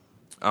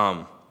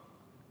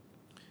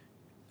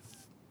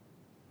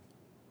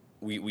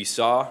 We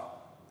saw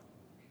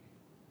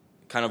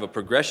kind of a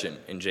progression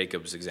in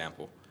Jacob's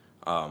example.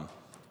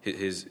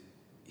 He's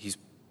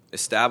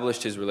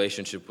established his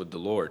relationship with the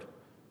Lord.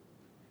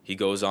 He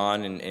goes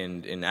on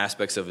in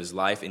aspects of his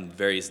life, in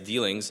various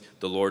dealings,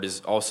 the Lord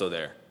is also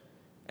there,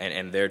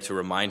 and there to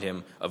remind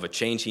him of a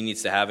change he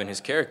needs to have in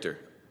his character.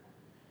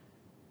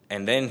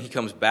 And then he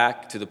comes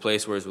back to the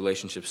place where his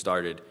relationship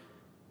started,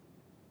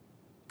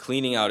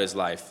 cleaning out his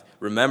life,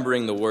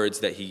 remembering the words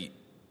that he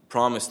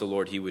promised the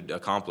Lord he would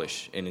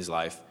accomplish in his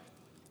life.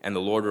 And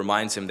the Lord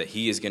reminds him that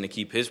he is going to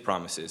keep his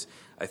promises.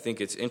 I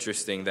think it's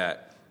interesting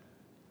that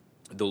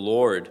the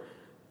Lord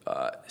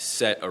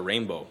set a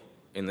rainbow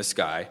in the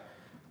sky,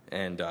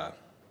 and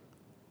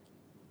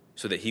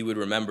so that he would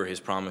remember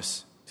his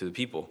promise to the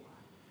people.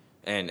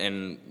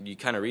 And you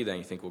kind of read that and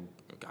you think, well,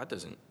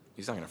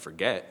 he's not going to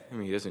forget. I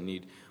mean, he doesn't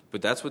need,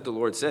 but that's what the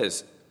Lord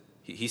says.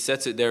 He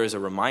sets it there as a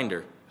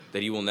reminder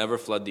that he will never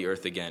flood the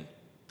earth again.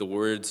 The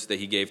words that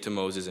he gave to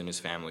Moses and his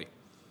family.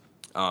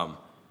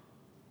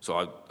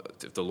 So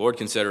if the Lord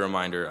can set a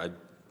reminder, I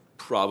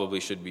probably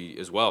should be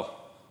as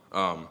well.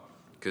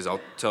 Because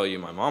I'll tell you,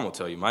 my mom will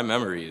tell you, my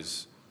memory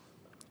it's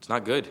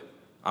not good.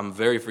 I'm a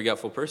very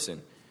forgetful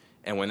person.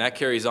 And when that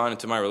carries on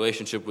into my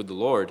relationship with the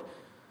Lord,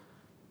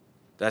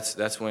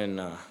 that's when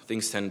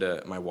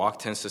my walk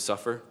tends to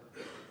suffer.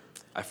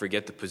 I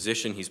forget the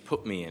position he's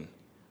put me in,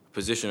 a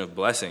position of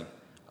blessing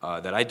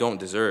that I don't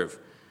deserve.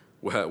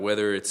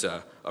 Whether it's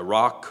a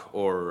rock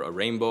or a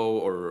rainbow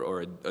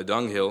or a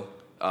dunghill,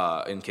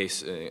 in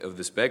case of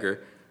this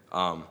beggar,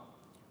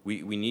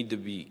 we need to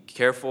be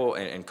careful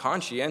and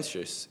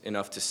conscientious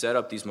enough to set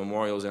up these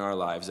memorials in our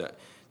lives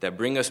that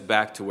bring us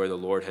back to where the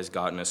Lord has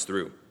gotten us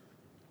through.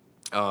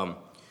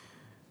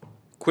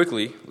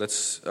 Quickly,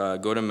 let's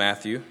go to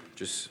Matthew,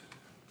 just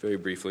very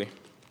briefly.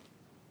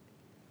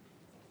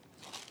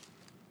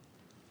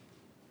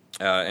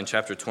 In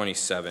chapter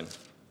 27.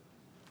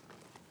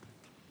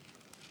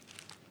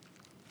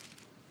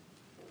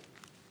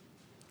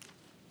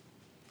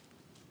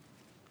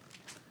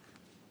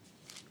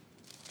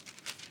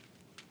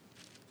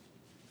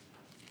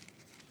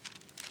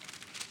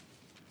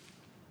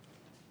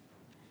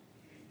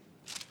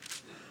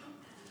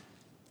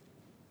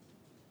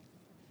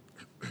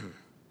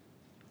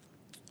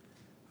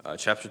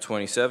 Chapter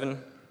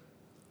 27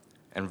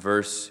 and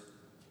verse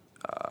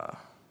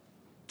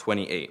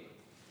 28.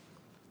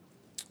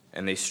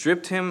 "And they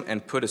stripped him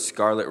and put a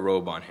scarlet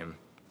robe on him.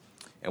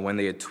 And when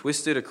they had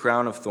twisted a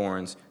crown of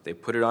thorns, they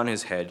put it on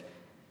his head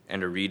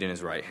and a reed in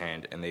his right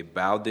hand. And they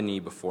bowed the knee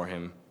before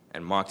him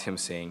and mocked him,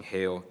 saying,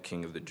 'Hail,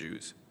 King of the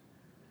Jews.'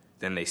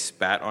 Then they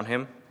spat on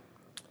him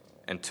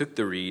and took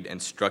the reed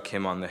and struck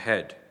him on the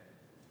head.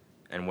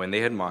 And when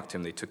they had mocked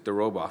him, they took the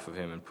robe off of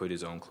him and put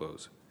his own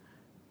clothes,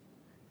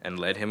 and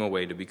led him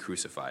away to be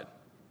crucified.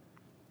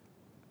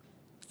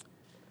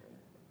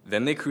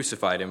 Then they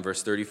crucified him,"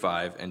 verse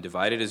 35, "and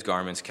divided his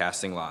garments,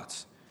 casting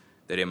lots.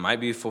 That it might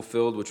be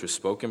fulfilled which was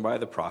spoken by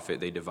the prophet,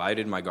 they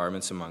divided my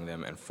garments among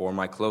them, and for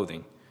my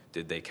clothing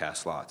did they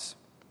cast lots."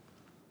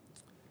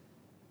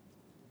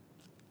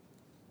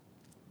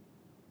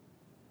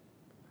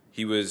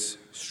 He was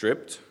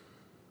stripped.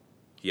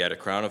 He had a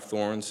crown of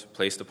thorns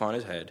placed upon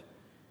his head.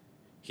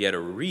 He had a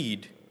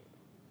reed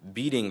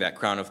beating that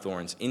crown of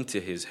thorns into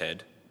his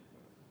head.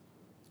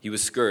 He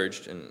was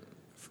scourged, and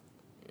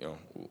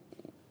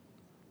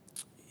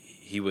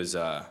he was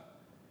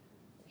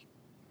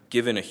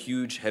given a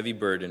huge, heavy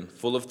burden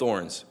full of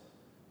thorns,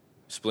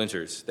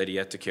 splinters that he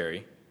had to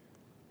carry,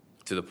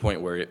 to the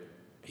point where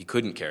He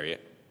couldn't carry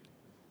it.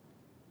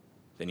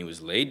 Then he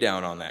was laid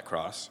down on that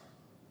cross,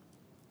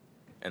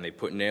 and they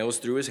put nails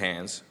through his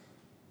hands,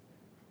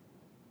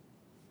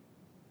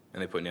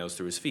 and they put nails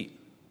through his feet.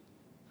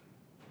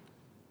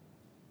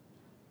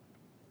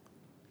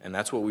 And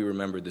that's what we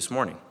remembered this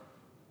morning.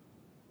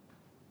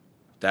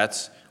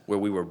 That's where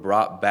we were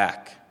brought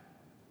back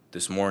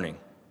this morning.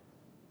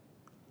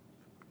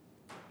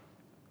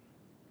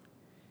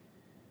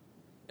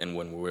 And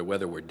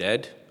whether we're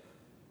dead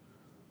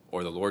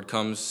or the Lord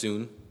comes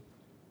soon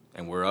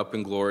and we're up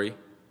in glory,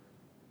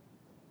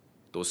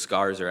 those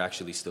scars are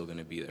actually still going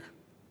to be there.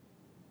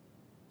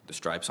 The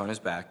stripes on his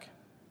back,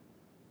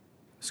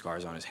 the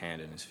scars on his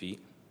hand and his feet,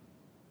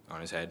 on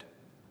his head,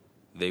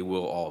 they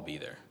will all be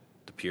there.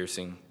 The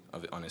piercing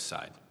of it on his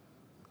side.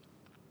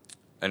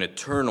 An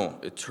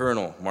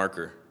eternal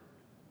marker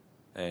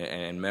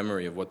and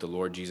memory of what the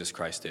Lord Jesus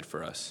Christ did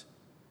for us.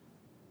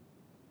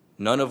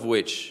 None of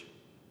which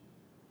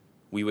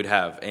we would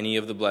have any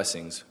of the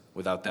blessings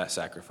without that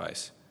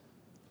sacrifice.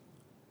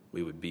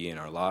 We would be in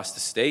our lost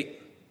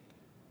estate.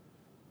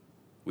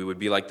 We would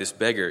be like this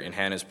beggar in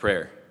Hannah's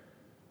prayer,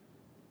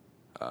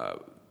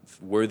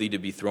 worthy to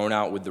be thrown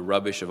out with the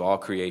rubbish of all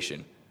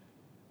creation.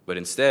 But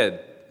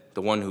instead,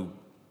 the one who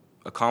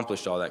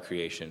accomplished all that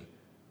creation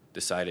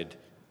decided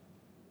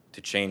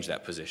to change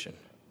that position,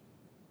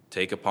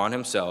 take upon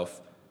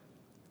himself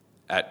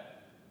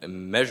at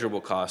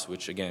immeasurable cost,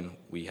 which again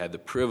we had the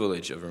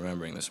privilege of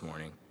remembering this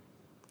morning,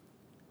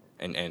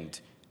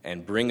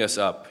 and bring us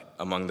up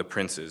among the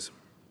princes,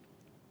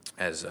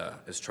 as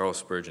Charles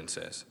Spurgeon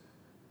says.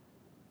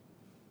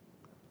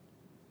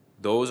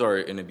 Those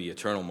are going to be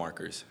eternal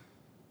markers.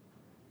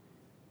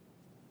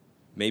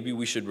 Maybe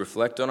we should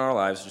reflect on our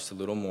lives just a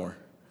little more,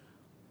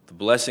 the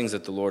blessings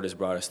that the Lord has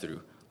brought us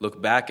through.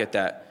 Look back at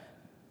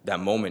that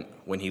moment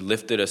when he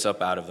lifted us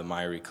up out of the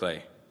miry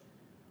clay.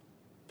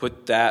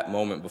 Put that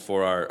moment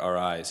before our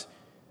eyes.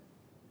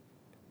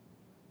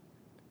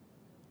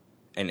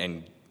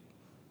 And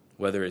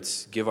whether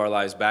it's give our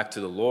lives back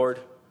to the Lord,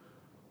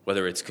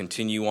 whether it's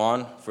continue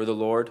on for the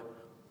Lord,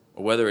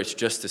 or whether it's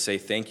just to say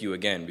thank you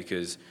again,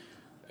 because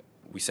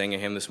we sang a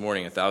hymn this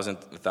morning, a thousand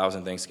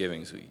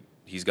thanksgivings.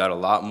 He's got a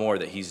lot more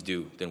that he's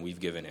due than we've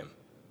given him.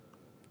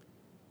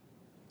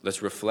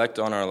 Let's reflect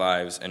on our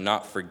lives and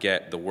not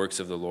forget the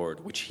works of the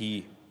Lord, which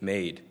he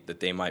made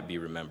that they might be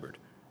remembered.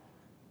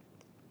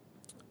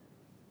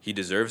 He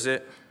deserves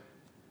it,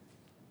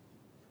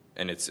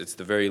 and it's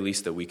the very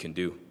least that we can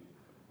do.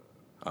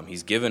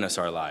 He's given us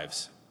our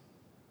lives,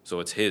 so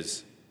it's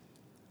his.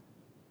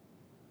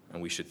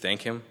 And we should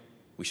thank him.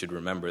 We should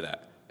remember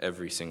that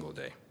every single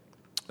day.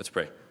 Let's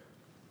pray.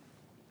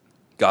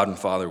 God and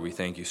Father, we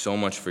thank you so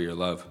much for your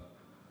love.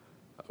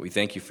 We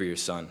thank you for your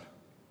Son,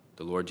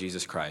 the Lord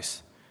Jesus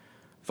Christ.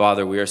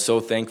 Father, we are so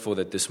thankful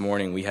that this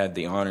morning we had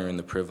the honor and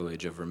the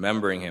privilege of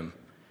remembering him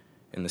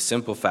in the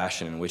simple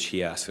fashion in which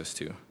he asked us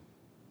to.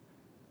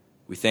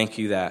 We thank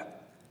you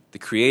that the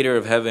creator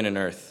of heaven and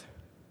earth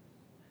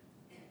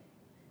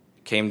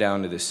came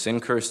down to this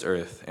sin-cursed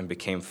earth and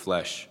became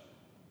flesh,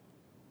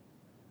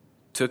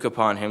 took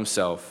upon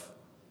himself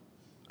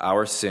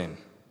our sin,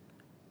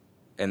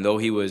 and though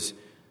he was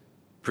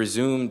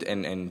presumed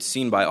and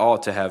seen by all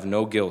to have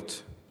no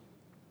guilt,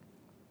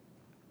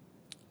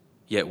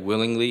 yet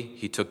willingly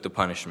he took the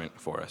punishment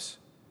for us.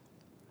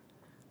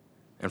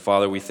 And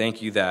Father, we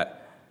thank you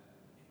that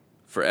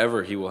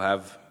forever he will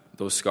have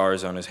those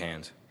scars on his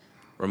hands,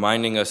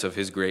 reminding us of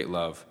his great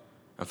love.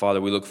 And Father,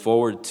 we look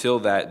forward to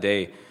that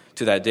day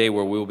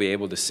where we'll be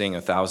able to sing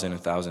 1,000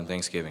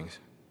 thanksgivings,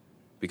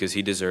 because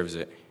he deserves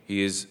it.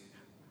 He is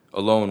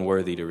alone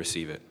worthy to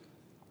receive it.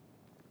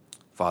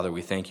 Father,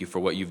 we thank you for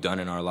what you've done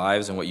in our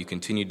lives and what you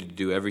continue to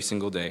do every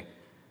single day.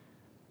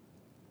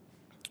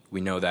 We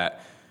know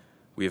that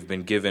we have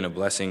been given a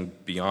blessing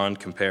beyond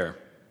compare,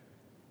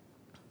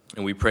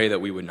 and we pray that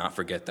we would not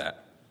forget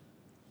that.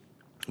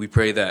 We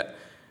pray that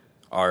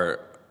our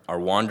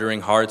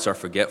wandering hearts, our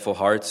forgetful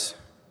hearts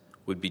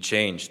would be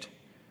changed,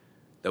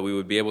 that we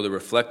would be able to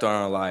reflect on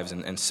our lives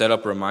and set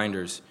up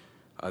reminders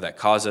that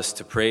cause us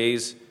to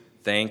praise,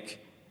 thank,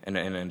 and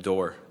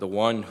adore the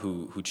one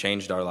who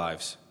changed our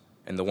lives,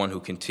 and the one who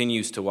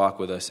continues to walk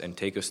with us and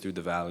take us through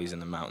the valleys and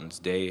the mountains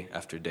day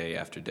after day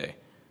after day.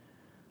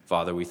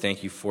 Father, we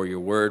thank you for your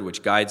word,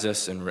 which guides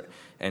us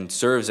and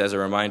serves as a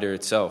reminder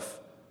itself.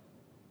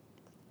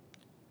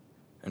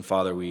 And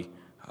Father, we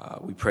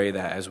pray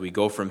that as we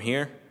go from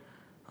here,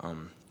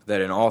 that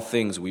in all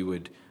things we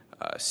would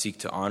seek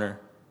to honor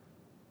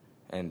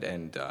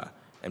and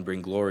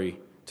bring glory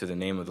to the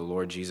name of the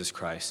Lord Jesus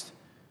Christ.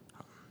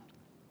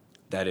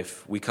 That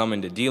if we come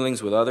into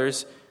dealings with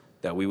others,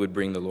 that we would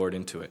bring the Lord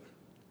into it.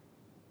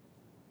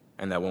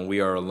 And that when we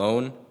are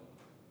alone,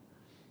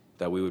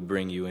 that we would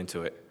bring you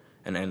into it.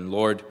 And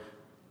Lord,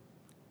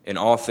 in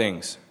all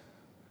things,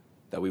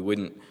 that we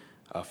wouldn't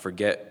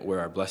forget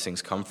where our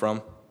blessings come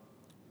from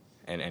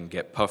and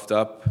get puffed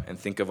up and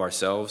think of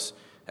ourselves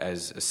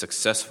as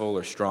successful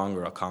or strong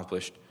or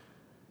accomplished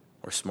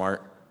or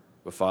smart.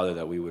 But Father,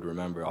 that we would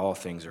remember all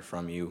things are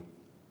from you.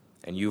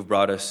 And you've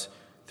brought us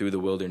through the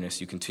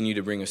wilderness. You continue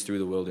to bring us through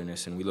the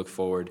wilderness, and we look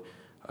forward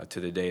to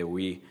the day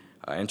we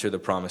enter the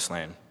promised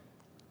land.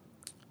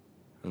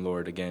 And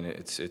Lord, again,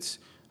 it's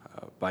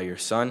by your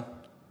Son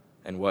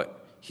and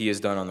what he has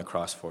done on the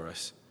cross for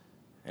us.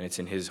 And it's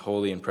in his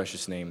holy and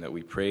precious name that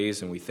we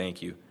praise and we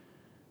thank you.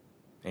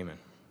 Amen.